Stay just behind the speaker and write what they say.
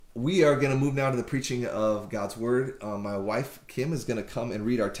we are going to move now to the preaching of God's Word. My wife, Kim, is going to come and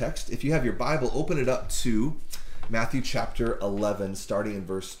read our text. If you have your Bible, open it up to Matthew chapter 11, starting in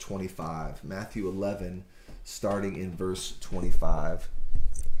verse 25. Matthew 11, starting in verse 25.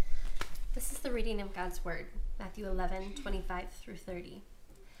 This is the reading of God's Word, Matthew 11, 25 through 30.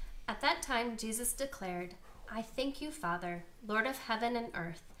 At that time, Jesus declared, I thank you, Father, Lord of heaven and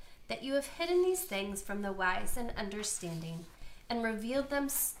earth, that you have hidden these things from the wise and understanding and revealed them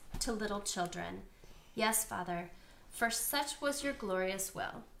to little children. Yes, Father, for such was your glorious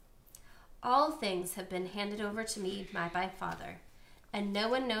will. All things have been handed over to me by my Father, and no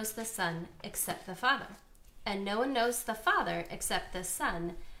one knows the Son except the Father, and no one knows the Father except the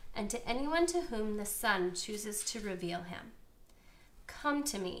Son, and to anyone to whom the Son chooses to reveal him. Come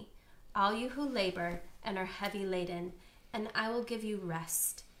to me, all you who labor and are heavy laden, and I will give you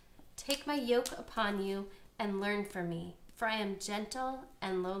rest. Take my yoke upon you and learn from me, for I am gentle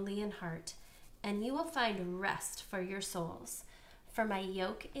and lowly in heart, and you will find rest for your souls. For my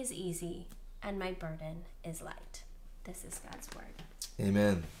yoke is easy and my burden is light. This is God's Word.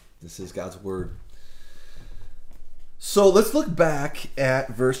 Amen. This is God's Word. So let's look back at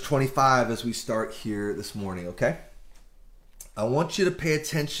verse 25 as we start here this morning, okay? I want you to pay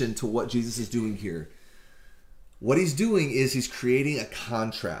attention to what Jesus is doing here. What he's doing is he's creating a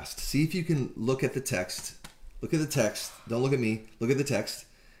contrast. See if you can look at the text. Look at the text. Don't look at me. Look at the text.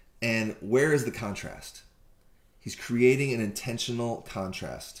 And where is the contrast? He's creating an intentional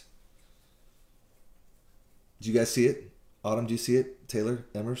contrast. Do you guys see it? Autumn, do you see it? Taylor,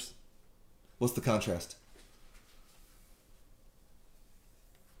 Emmers? What's the contrast?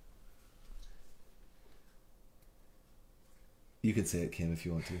 You can say it, Kim, if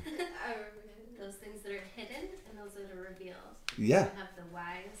you want to. Those things that are hidden and those that are revealed. Yeah. We have the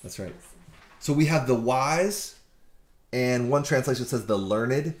wise. That's right. So we have the wise, and one translation says the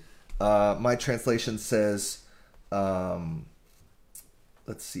learned. My translation says, let's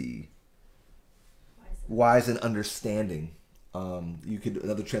see, wise and understanding.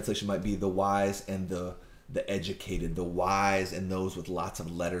 Another translation might be the wise and the educated, the wise and those with lots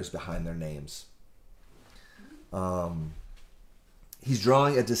of letters behind their names. He's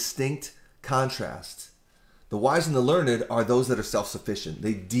drawing a distinct contrast. The wise and the learned are those that are self-sufficient.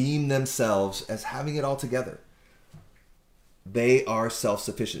 They deem themselves as having it all together. They are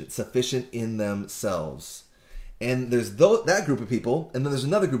self-sufficient, sufficient in themselves. And there's that group of people, and then there's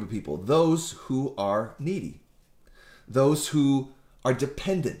another group of people, those who are needy, those who are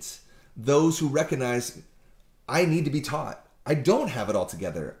dependent, those who recognize, I need to be taught. I don't have it all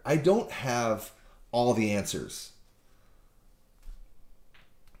together. I don't have all the answers.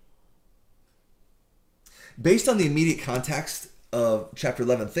 Based on the immediate context of chapter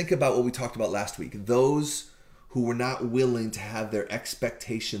 11, think about what we talked about last week. Those who were not willing to have their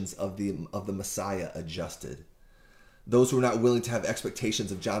expectations of the Messiah adjusted. Those who were not willing to have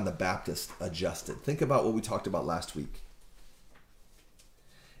expectations of John the Baptist adjusted. Think about what we talked about last week.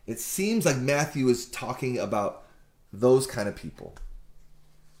 It seems like Matthew is talking about those kind of people.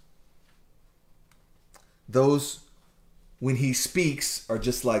 Those, when he speaks, are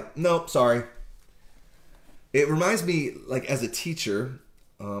just like, nope, sorry. It reminds me, like, as a teacher,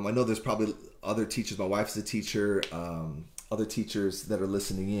 I know there's probably other teachers. My wife's a teacher, other teachers that are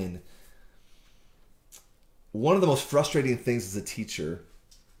listening in. One of the most frustrating things as a teacher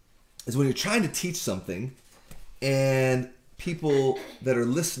is when you're trying to teach something and people that are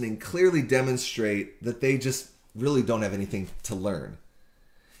listening clearly demonstrate that they just really don't have anything to learn.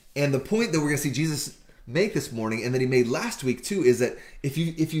 And the point that we're going to see Jesus make this morning, and that he made last week too, is that if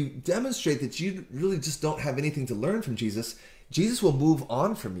you demonstrate that you really just don't have anything to learn from Jesus, Jesus will move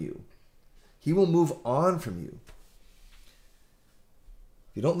on from you. He will move on from you.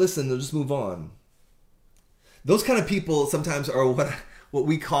 If you don't listen, they'll just move on. Those kind of people sometimes are what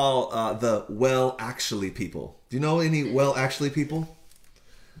we call the well actually people. Do you know any well actually people?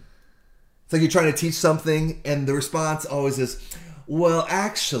 It's like you're trying to teach something and the response always is, well,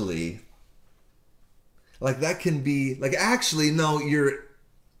 actually. Like that can be like, actually, no, you're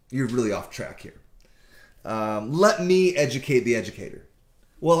really off track here. Let me educate the educator.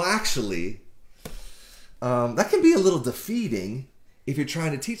 Well, actually, that can be a little defeating if you're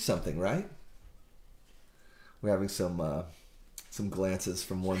trying to teach something, right? We're having some glances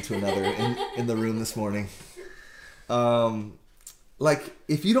from one to another in the room this morning. Like,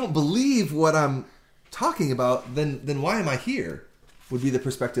 if you don't believe what I'm talking about, then why am I here? Would be the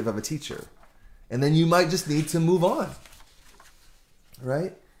perspective of a teacher. And then you might just need to move on.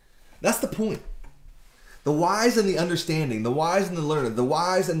 Right? That's the point. The wise and the understanding, the wise and the learned, the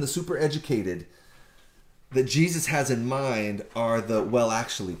wise and the super educated that Jesus has in mind are the well,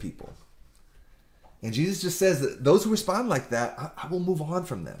 actually people. And Jesus just says that those who respond like that, I will move on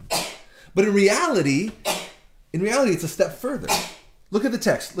from them. But in reality, it's a step further. Look at the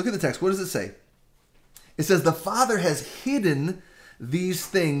text. Look at the text. What does it say? It says, the Father has hidden these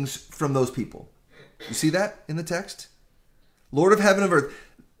things from those people. You see that in the text? Lord of heaven and earth,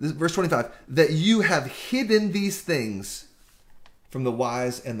 verse 25, that you have hidden these things from the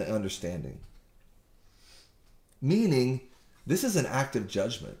wise and the understanding. Meaning, this is an act of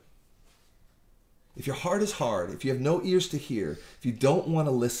judgment. If your heart is hard, if you have no ears to hear, if you don't want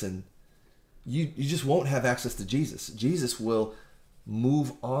to listen, you just won't have access to Jesus. Jesus will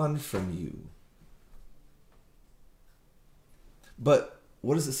move on from you. But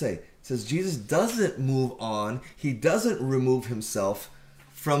what does it say? It says Jesus doesn't move on. He doesn't remove himself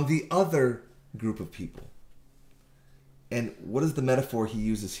from the other group of people. And what is the metaphor he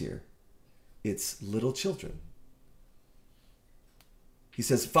uses here? It's little children. He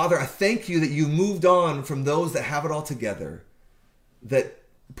says, Father, I thank you that you moved on from those that have it all together, that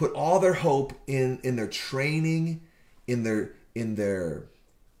put all their hope in their training, in the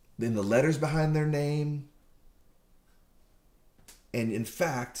letters behind their name. And in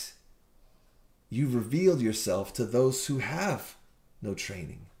fact, you've revealed yourself to those who have no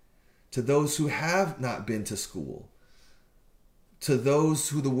training, to those who have not been to school, to those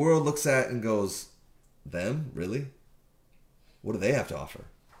who the world looks at and goes, them? Really? What do they have to offer?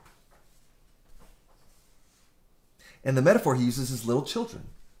 And the metaphor he uses is little children.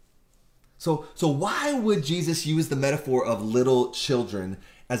 So why would Jesus use the metaphor of little children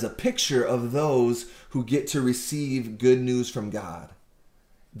as a picture of those who get to receive good news from God,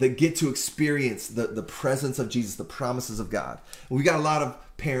 that get to experience the presence of Jesus, the promises of God? We got a lot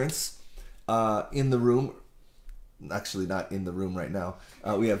of parents in the room. Actually, not in the room right now.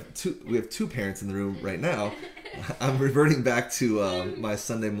 We have two parents in the room right now. I'm reverting back to my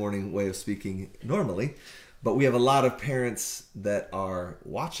Sunday morning way of speaking normally, but we have a lot of parents that are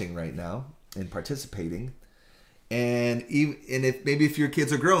watching right now and participating. And if your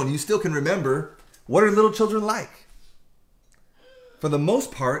kids are grown, you still can remember, what are little children like? For the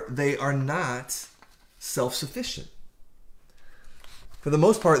most part, they are not self-sufficient. For the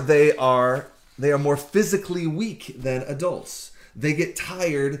most part, they are more physically weak than adults. They get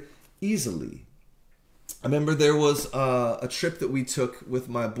tired easily. I remember there was a trip that we took with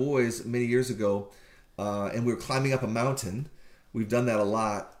my boys many years ago, and we were climbing up a mountain. We've done that a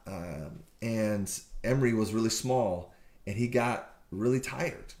lot. And Emery was really small, and he got really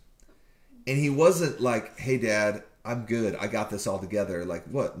tired. And he wasn't like, hey, Dad, I'm good. I got this all together. Like,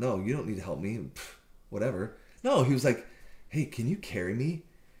 what? No, you don't need to help me. Pff, whatever. No, he was like, hey, can you carry me?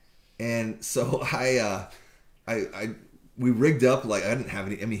 And so we rigged up, like, I didn't have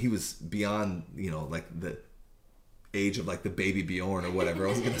any, I mean, he was beyond, like the age of like the baby Bjorn or whatever. I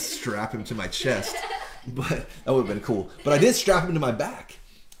wasn't going to strap him to my chest, but that would have been cool. But I did strap him to my back,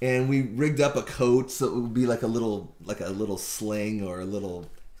 and we rigged up a coat so it would be like a little sling or a little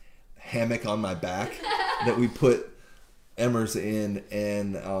hammock on my back that we put Emmers in.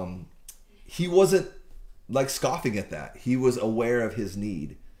 And he wasn't like scoffing at that. He was aware of his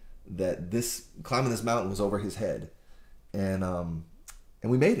need, that this climbing this mountain was over his head. And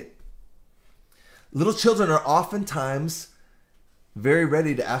we made it. Little children are oftentimes very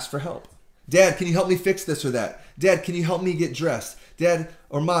ready to ask for help. Dad, can you help me fix this or that? Dad, can you help me get dressed? Dad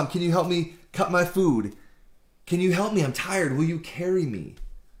or Mom, can you help me cut my food? Can you help me? I'm tired. Will you carry me?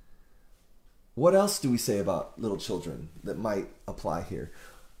 What else do we say about little children that might apply here?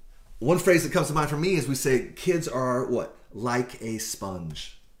 One phrase that comes to mind for me is we say kids are what? Like a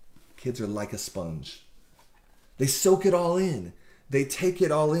sponge. Kids are like a sponge. They soak it all in. They take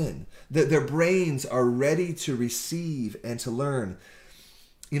it all in. Their brains are ready to receive and to learn.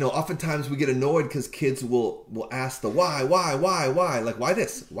 Oftentimes we get annoyed because kids will ask the why. Like, why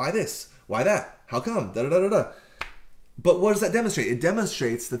this? Why this? Why that? How come? Da-da-da-da-da. But what does that demonstrate? It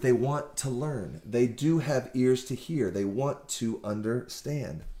demonstrates that they want to learn. They do have ears to hear. They want to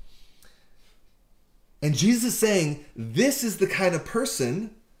understand. And Jesus is saying, this is the kind of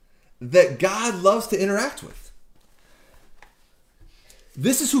person that God loves to interact with.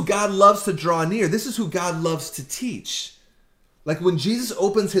 This is who God loves to draw near. This is who God loves to teach. Like when Jesus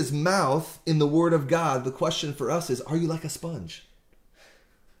opens his mouth in the Word of God, the question for us is, are you like a sponge?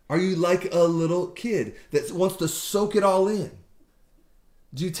 Are you like a little kid that wants to soak it all in?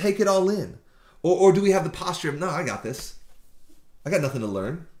 Do you take it all in? Or do we have the posture of, no, I got this. I got nothing to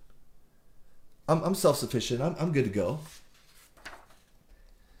learn. I'm self-sufficient. I'm good to go.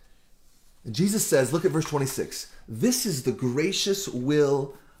 And Jesus says, look at verse 26. This is the gracious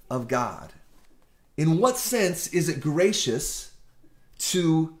will of God. In what sense is it gracious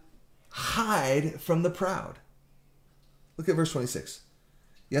to hide from the proud? Look at verse 26.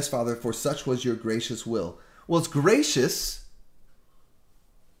 Yes, Father, for such was your gracious will. Well, it's gracious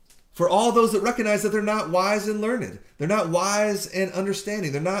for all those that recognize that they're not wise and learned. They're not wise and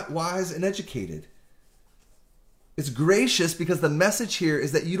understanding. They're not wise and educated. It's gracious because the message here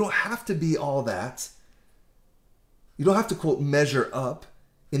is that you don't have to be all that. You don't have to, quote, measure up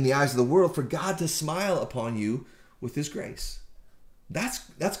in the eyes of the world for God to smile upon you with his grace. That's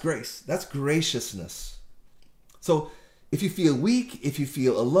grace. That's graciousness. So if you feel weak, if you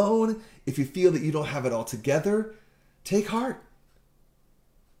feel alone, if you feel that you don't have it all together, take heart.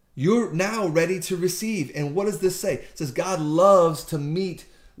 You're now ready to receive. And what does this say? It says God loves to meet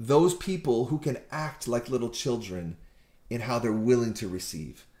those people who can act like little children in how they're willing to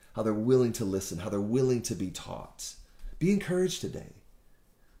receive, how they're willing to listen, how they're willing to be taught. Be encouraged today.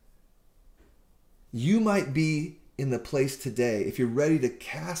 You might be in the place today, if you're ready to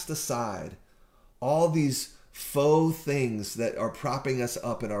cast aside all these faux things that are propping us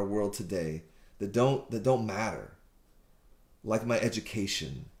up in our world today that don't matter, like my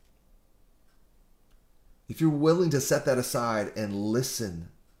education. If you're willing to set that aside and listen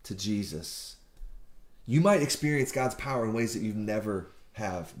to Jesus, you might experience God's power in ways that you've never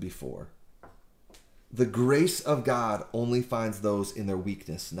have before. The grace of God only finds those in their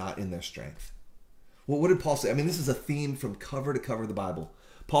weakness, not in their strength. Well, what did Paul say? I mean, this is a theme from cover to cover of the Bible.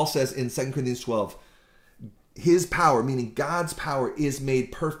 Paul says in 2 Corinthians 12, his power, meaning God's power, is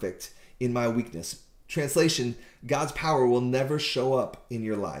made perfect in my weakness. Translation, God's power will never show up in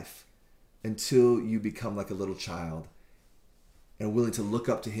your life until you become like a little child and willing to look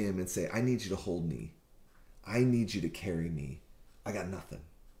up to him and say, I need you to hold me. I need you to carry me. I got nothing.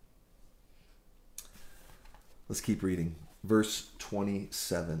 Let's keep reading. Verse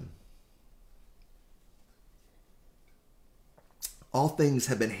 27. All things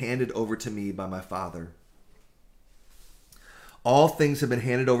have been handed over to me by my Father. All things have been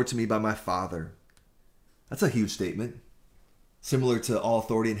handed over to me by my Father. That's a huge statement. Similar to all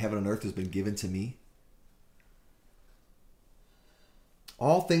authority in heaven and earth has been given to me.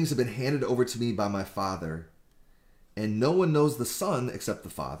 All things have been handed over to me by my Father. And no one knows the Son except the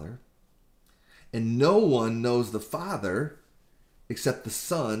Father. And no one knows the Father except the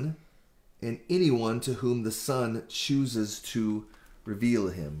Son and anyone to whom the Son chooses to reveal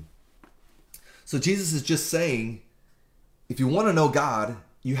him. So Jesus is just saying, if you want to know God,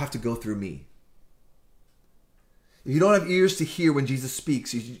 you have to go through me. If you don't have ears to hear when Jesus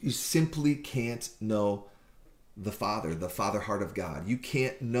speaks, you simply can't know the Father heart of God. You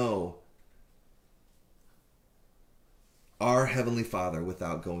can't know our Heavenly Father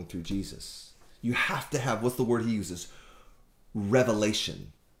without going through Jesus. You have to have, what's the word he uses?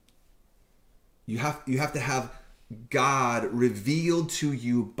 Revelation. You have to have God revealed to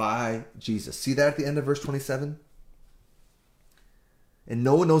you by Jesus. See that at the end of verse 27? And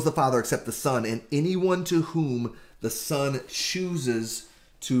no one knows the Father except the Son, and anyone to whom the Son chooses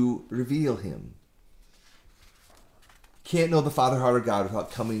to reveal him. Can't know the Father heart of God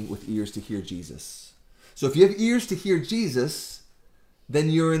without coming with ears to hear Jesus. So if you have ears to hear Jesus, then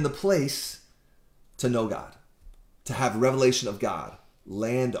you're in the place to know God, to have revelation of God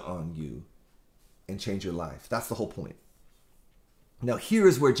land on you and change your life. That's the whole point. Now here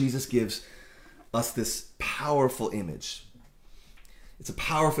is where Jesus gives us this powerful image. It's a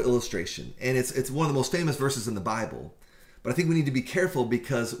powerful illustration, and it's one of the most famous verses in the Bible. But I think we need to be careful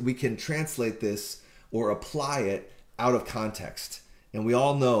because we can translate this or apply it out of context. And we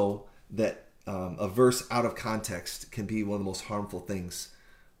all know that a verse out of context can be one of the most harmful things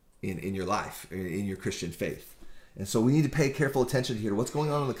in your life, in your Christian faith. And so we need to pay careful attention here to what's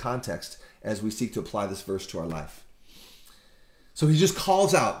going on in the context as we seek to apply this verse to our life. So Jesus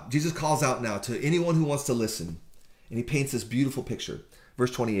calls out now to anyone who wants to listen. And he paints this beautiful picture.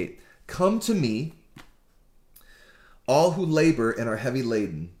 Verse 28, come to me, all who labor and are heavy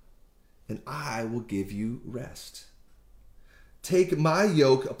laden, and I will give you rest. Take my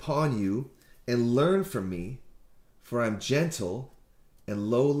yoke upon you and learn from me, for I am gentle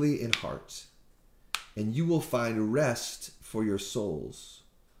and lowly in heart, and you will find rest for your souls.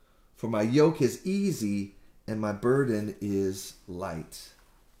 For my yoke is easy and my burden is light.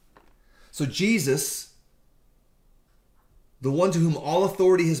 So Jesus, the one to whom all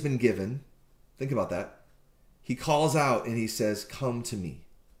authority has been given, think about that. He calls out and he says, come to me.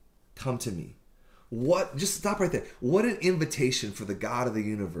 Come to me. What? Just stop right there. What an invitation for the God of the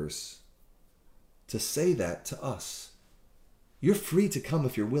universe to say that to us. You're free to come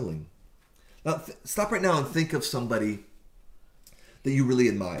if you're willing. Now, stop right now and think of somebody that you really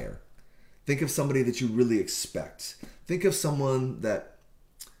admire. Think of somebody that you really expect. Think of someone that,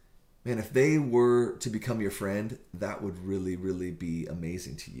 man, if they were to become your friend, that would really, really be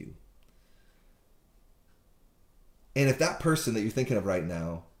amazing to you. And if that person that you're thinking of right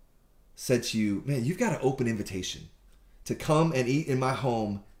now said to you, man, you've got an open invitation to come and eat in my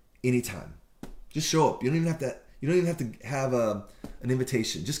home anytime. Just show up. You don't even have to have an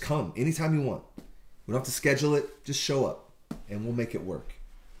invitation. Just come anytime you want. We don't have to schedule it. Just show up and we'll make it work.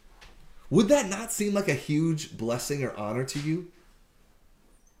 Would that not seem like a huge blessing or honor to you?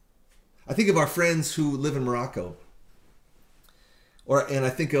 I think of our friends who live in Morocco. And I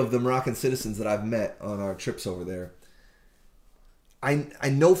think of the Moroccan citizens that I've met on our trips over there. I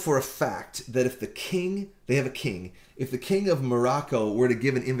know for a fact that if the king of Morocco were to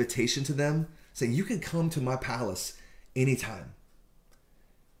give an invitation to them, saying, you can come to my palace anytime.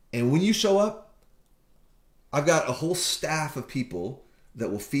 And when you show up, I've got a whole staff of people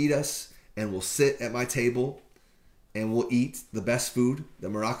that will feed us and will sit at my table and we'll eat the best food that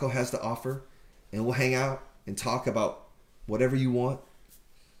Morocco has to offer. And we'll hang out and talk about whatever you want.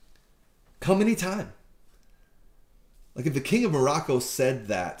 Come anytime. Like if the king of Morocco said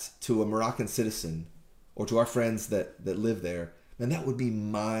that to a Moroccan citizen or to our friends that live there, man, that would be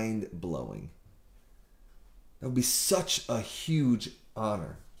mind-blowing. That would be such a huge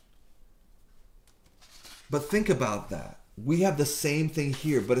honor. But think about that. We have the same thing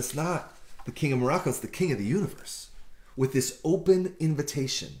here, but it's not the king of Morocco, it's the king of the universe with this open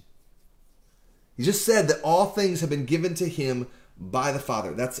invitation. He just said that all things have been given to him by the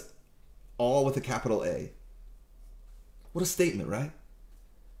Father. That's all with a capital A. What a statement, right?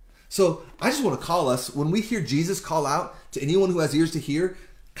 So I just want to call us, when we hear Jesus call out to anyone who has ears to hear,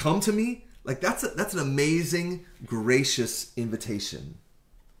 come to me, like that's an amazing, gracious invitation.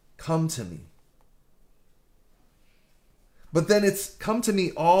 Come to me. But then it's, come to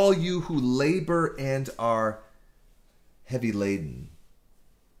me, all you who labor and are heavy laden.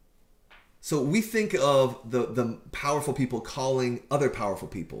 So we think of the powerful people calling other powerful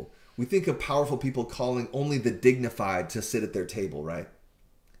people. We think of powerful people calling only the dignified to sit at their table, right?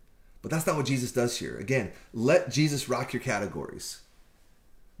 But that's not what Jesus does here. Again, let Jesus rock your categories.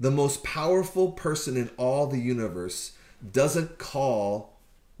 The most powerful person in all the universe doesn't call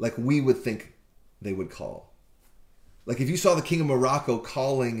like we would think they would call. Like if you saw the king of Morocco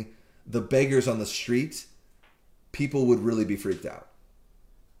calling the beggars on the street, people would really be freaked out.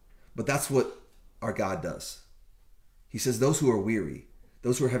 But that's what our God does. He says those who are weary,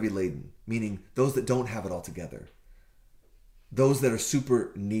 those who are heavy laden, meaning those that don't have it all together, those that are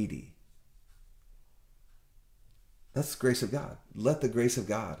super needy. That's the grace of God. Let the grace of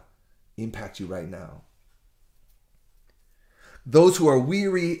God impact you right now. Those who are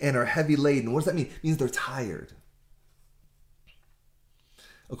weary and are heavy laden, what does that mean? It means they're tired.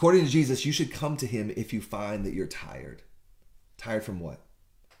 According to Jesus, you should come to him if you find that you're tired. Tired from what?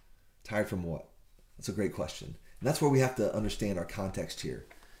 Tired from what? That's a great question. And that's where we have to understand our context here.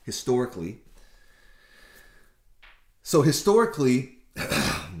 Historically,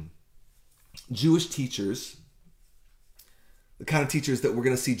 Jewish teachers, the kind of teachers that we're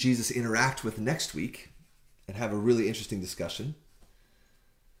going to see Jesus interact with next week and have a really interesting discussion.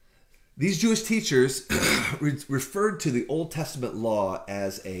 These Jewish teachers referred to the Old Testament law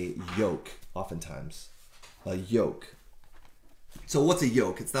as a yoke, oftentimes. A yoke. So what's a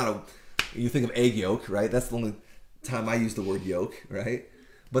yoke? It's not a, you think of egg yolk, right? That's the only time I use the word yoke, right?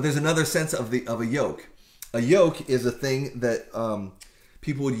 But there's another sense of a yoke. A yoke is a thing that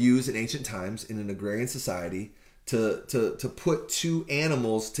people would use in ancient times in an agrarian society to put two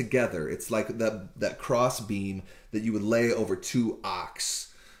animals together. It's like that cross beam that you would lay over two ox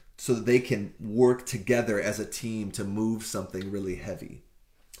so that they can work together as a team to move something really heavy.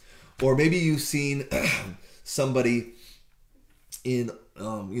 Or maybe you've seen somebody in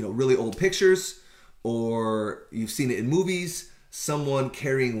really old pictures, or you've seen it in movies, someone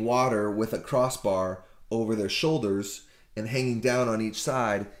carrying water with a crossbar over their shoulders, and hanging down on each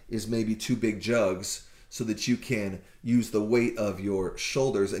side is maybe two big jugs so that you can use the weight of your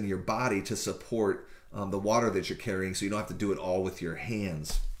shoulders and your body to support the water that you're carrying, so you don't have to do it all with your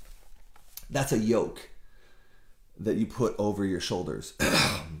hands. That's a yoke that you put over your shoulders.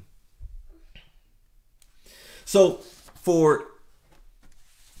 So for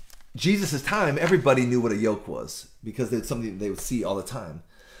Jesus' time, everybody knew what a yoke was because it's something they would see all the time.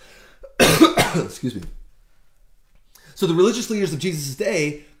 Excuse me. So the religious leaders of Jesus'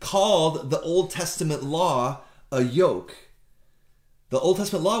 day called the Old Testament law a yoke. The Old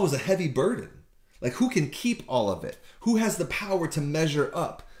Testament law was a heavy burden. Like, who can keep all of it? Who has the power to measure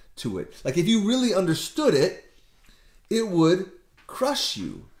up to it? Like, if you really understood it, it would crush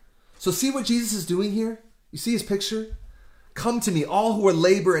you. So see what Jesus is doing here? You see his picture? Come to me, all who are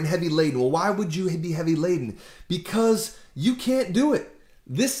labor and heavy laden. Well, why would you be heavy laden? Because you can't do it.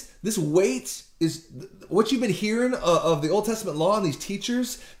 This weight is what you've been hearing of the Old Testament law and these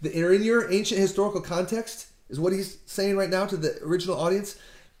teachers that are in your ancient historical context is what he's saying right now to the original audience.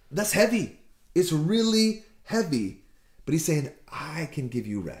 That's heavy. It's really heavy. But he's saying, I can give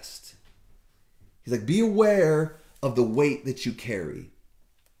you rest. He's like, be aware of the weight that you carry.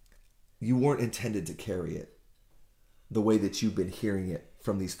 You weren't intended to carry it the way that you've been hearing it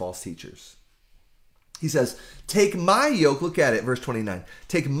from these false teachers. He says, take my yoke. Look at it, verse 29.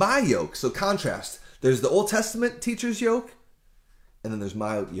 Take my yoke. So contrast. There's the Old Testament teacher's yoke, and then there's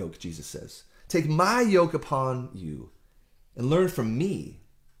my yoke, Jesus says. Take my yoke upon you and learn from me.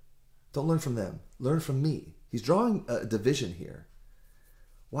 Don't learn from them. Learn from me. He's drawing a division here.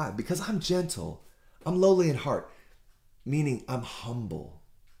 Why? Because I'm gentle. I'm lowly in heart, meaning I'm humble.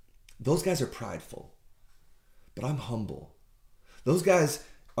 Those guys are prideful, but I'm humble. Those guys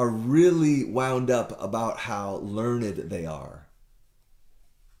are really wound up about how learned they are.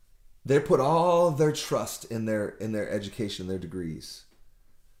 They put all their trust in their education, their degrees.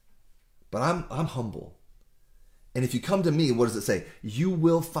 But I'm humble. And if you come to me, what does it say? You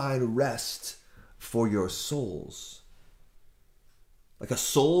will find rest for your souls. Like a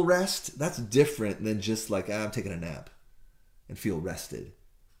soul rest, that's different than just like, I'm taking a nap and feel rested.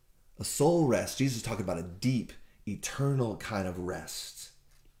 A soul rest, Jesus is talking about a deep, eternal kind of rest.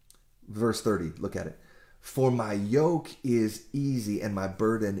 Verse 30, look at it. For my yoke is easy and my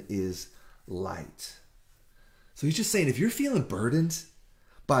burden is light. So he's just saying, if you're feeling burdened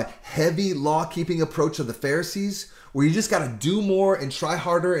by heavy law-keeping approach of the Pharisees, where you just got to do more and try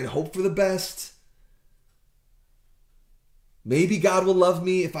harder and hope for the best, maybe God will love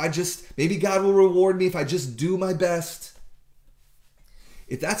me maybe God will reward me if I just do my best.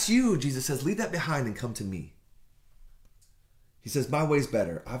 If that's you, Jesus says, leave that behind and come to me. He says, my way's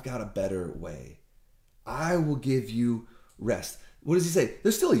better. I've got a better way. I will give you rest. What does he say?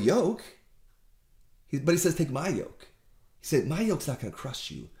 There's still a yoke. But he says, take my yoke. He said, my yoke's not going to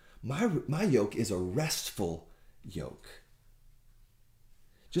crush you. My yoke is a restful yoke.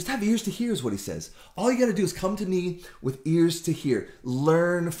 Just have ears to hear is what he says. All you got to do is come to me with ears to hear.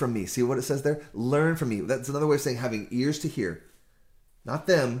 Learn from me. See what it says there? Learn from me. That's another way of saying having ears to hear. Not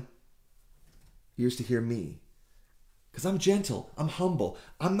them. Ears to hear me. Because I'm gentle. I'm humble.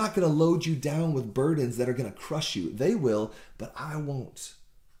 I'm not going to load you down with burdens that are going to crush you. They will, but I won't.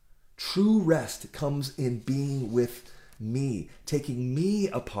 True rest comes in being with me, taking me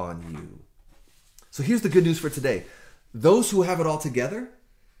upon you. So here's the good news for today. Those who have it all together,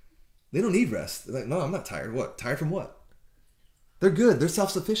 they don't need rest. They're like, no, I'm not tired. What? Tired from what? They're good. They're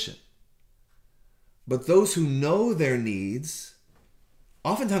self-sufficient. But those who know their needs,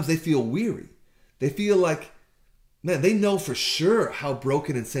 oftentimes they feel weary. They feel like, man, they know for sure how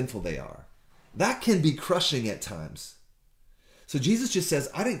broken and sinful they are. That can be crushing at times. So Jesus just says,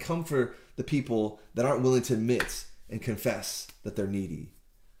 I didn't come for the people that aren't willing to admit and confess that they're needy.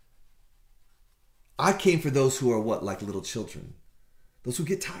 I came for those who are what? Like little children. Those who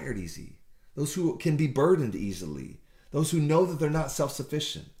get tired easy. Those who can be burdened easily. Those who know that they're not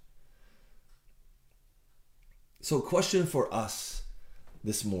self-sufficient. So question for us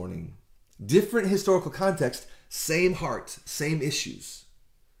this morning. Different historical context, same heart, same issues.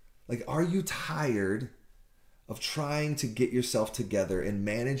 Like, are you tired of trying to get yourself together and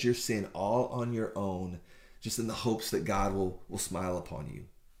manage your sin all on your own, just in the hopes that God will smile upon you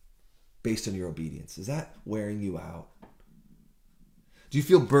based on your obedience? Is that wearing you out? Do you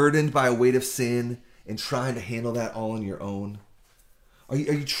feel burdened by a weight of sin and trying to handle that all on your own? Are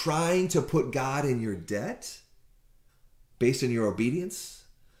you trying to put God in your debt based on your obedience?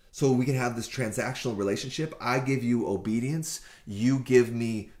 So we can have this transactional relationship. I give you obedience. You give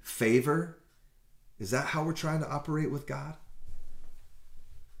me favor. Is that how we're trying to operate with God?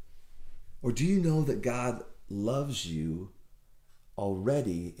 Or do you know that God loves you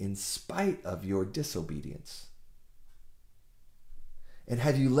already in spite of your disobedience? And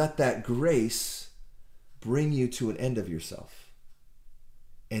have you let that grace bring you to an end of yourself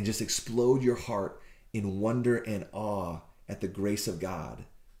and just explode your heart in wonder and awe at the grace of God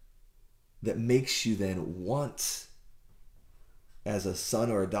that makes you then want, as a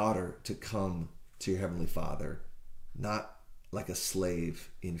son or a daughter, to come to your Heavenly Father, not like a slave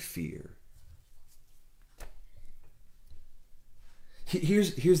in fear?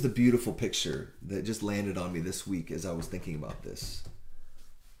 Here's the beautiful picture that just landed on me this week as I was thinking about this.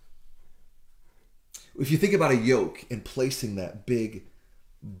 If you think about a yoke and placing that big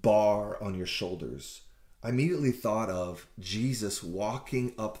bar on your shoulders, I immediately thought of Jesus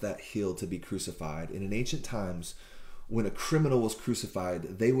walking up that hill to be crucified. And in ancient times, when a criminal was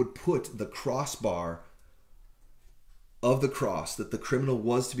crucified, they would put the crossbar of the cross that the criminal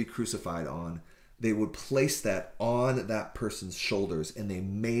was to be crucified on, they would place that on that person's shoulders, and they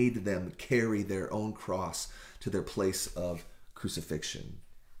made them carry their own cross to their place of crucifixion.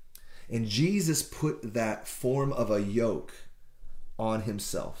 And Jesus put that form of a yoke on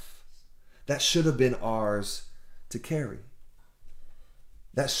himself. That should have been ours to carry.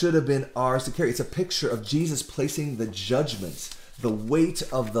 That should have been ours to carry. It's a picture of Jesus placing the judgments, the weight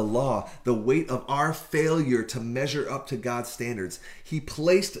of the law, the weight of our failure to measure up to God's standards. He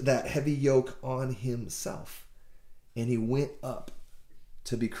placed that heavy yoke on himself, and he went up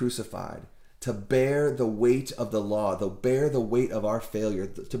to be crucified, to bear the weight of the law, to bear the weight of our failure,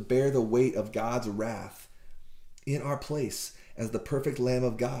 to bear the weight of God's wrath in our place as the perfect Lamb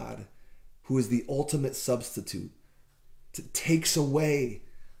of God, who is the ultimate substitute, takes away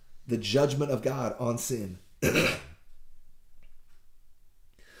the judgment of God on sin.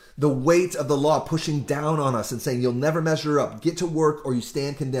 The weight of the law pushing down on us and saying, you'll never measure up, get to work or you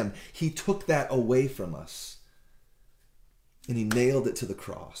stand condemned. He took that away from us, and he nailed it to the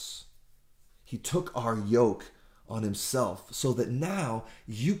cross. He took our yoke on himself so that now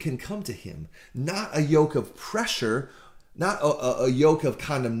you can come to him. Not a yoke of pressure, not a yoke of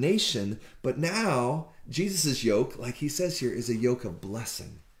condemnation, but now Jesus' yoke, like he says here, is a yoke of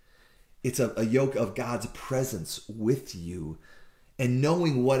blessing. It's a yoke of God's presence with you. And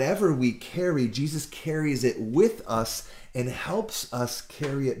knowing whatever we carry, Jesus carries it with us and helps us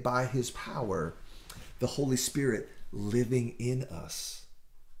carry it by his power, the Holy Spirit living in us.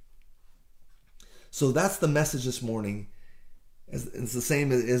 So that's the message this morning. It's the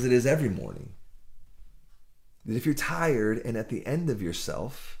same as it is every morning. That if you're tired and at the end of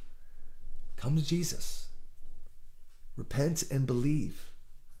yourself, come to Jesus. Repent and believe.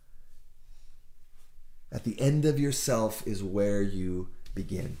 At the end of yourself is where you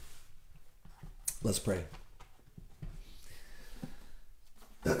begin. Let's pray.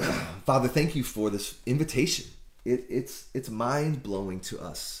 Father, thank you for this invitation. It's mind-blowing to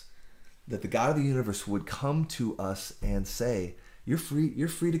us that the God of the universe would come to us and say, you're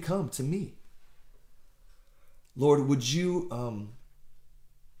free to come to me. Lord, would you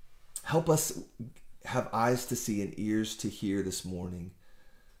help us have eyes to see and ears to hear this morning,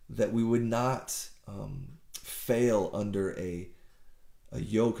 that we would not fail under a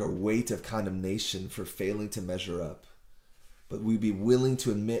yoke or weight of condemnation for failing to measure up, but we'd be willing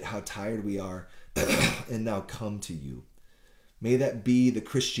to admit how tired we are and now come to you. May that be the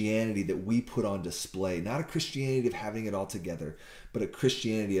Christianity that we put on display, not a Christianity of having it all together, but a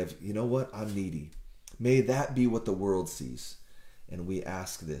Christianity of, you know what, I'm needy. May that be what the world sees. And we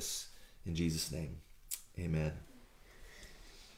ask this in Jesus' name. Amen.